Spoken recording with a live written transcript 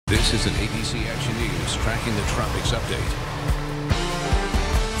This is an ABC Action News tracking the Tropics update.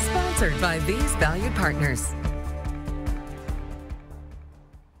 Sponsored by these valued partners.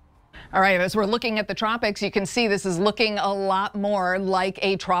 All right, as we're looking at the tropics, you can see this is looking a lot more like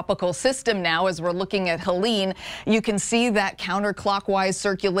a tropical system now. As we're looking at Helene, you can see that counterclockwise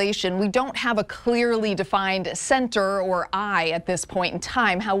circulation. We don't have a clearly defined center or eye at this point in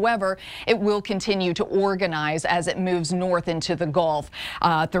time. However, it will continue to organize as it moves north into the Gulf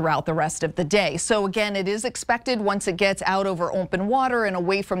throughout the rest of the day. So again, it is expected once it gets out over open water and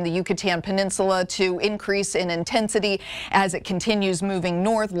away from the Yucatan Peninsula to increase in intensity as it continues moving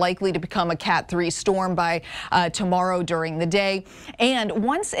north, likely to become a Cat 3 storm by tomorrow during the day. And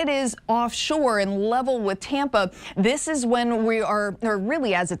once it is offshore and level with Tampa, this is when we are, or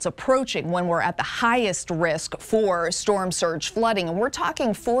really as it's approaching, when we're at the highest risk for storm surge flooding. And we're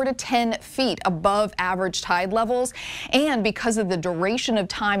talking 4 to 10 feet above average tide levels. And because of the duration of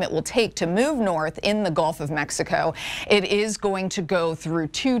time it will take to move north in the Gulf of Mexico, it is going to go through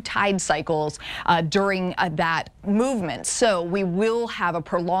 2 tide cycles during that movement. So we will have a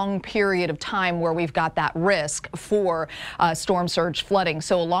prolonged period of time where we've got that risk for storm surge flooding.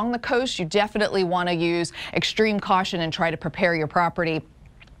 So along the coast, you definitely want to use extreme caution and try to prepare your property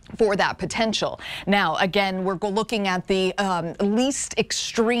for that potential. Now, again, we're looking at the least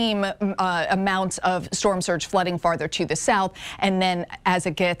extreme amounts of storm surge flooding farther to the south, and then as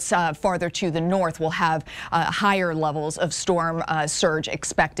it gets farther to the north, we'll have higher levels of storm surge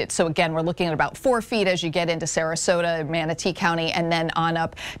expected. So again, we're looking at about 4 feet as you get into Sarasota, Manatee County, and then on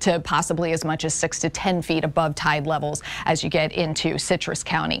up to possibly as much as 6 to 10 feet above tide levels as you get into Citrus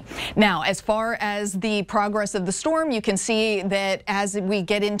County. Now, as far as the progress of the storm, you can see that as we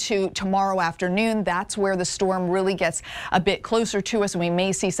get into tomorrow afternoon, that's where the storm really gets a bit closer to us, and we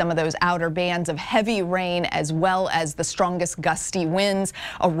may see some of those outer bands of heavy rain as well as the strongest gusty winds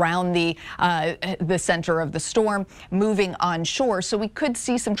around the center of the storm moving onshore. So we could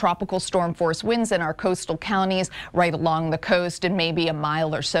see some tropical storm force winds in our coastal counties right along the coast and maybe a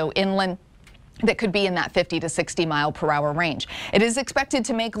mile or so inland that could be in that 50 to 60 mile per hour range. It is expected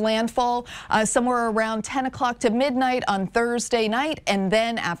to make landfall somewhere around 10 o'clock to midnight on Thursday night, and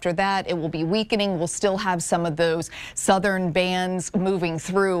then after that it will be weakening. We'll still have some of those southern bands moving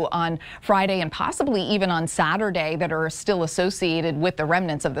through on Friday and possibly even on Saturday that are still associated with the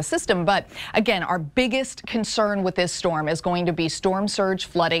remnants of the system. But again, our biggest concern with this storm is going to be storm surge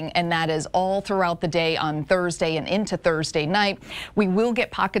flooding, and that is all throughout the day on Thursday and into Thursday night. We will get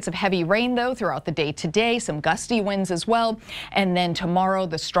pockets of heavy rain though throughout the day today, some gusty winds as well, and then tomorrow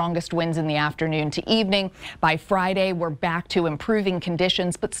the strongest winds in the afternoon to evening. By Friday we're back to improving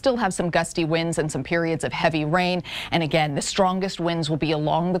conditions, but still have some gusty winds and some periods of heavy rain. And again, the strongest winds will be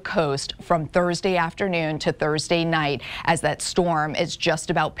along the coast from Thursday afternoon to Thursday night, as that storm is just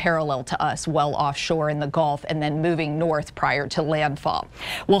about parallel to us, well offshore in the Gulf, and then moving north prior to landfall.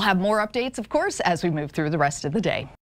 We'll have more updates, of course, as we move through the rest of the day.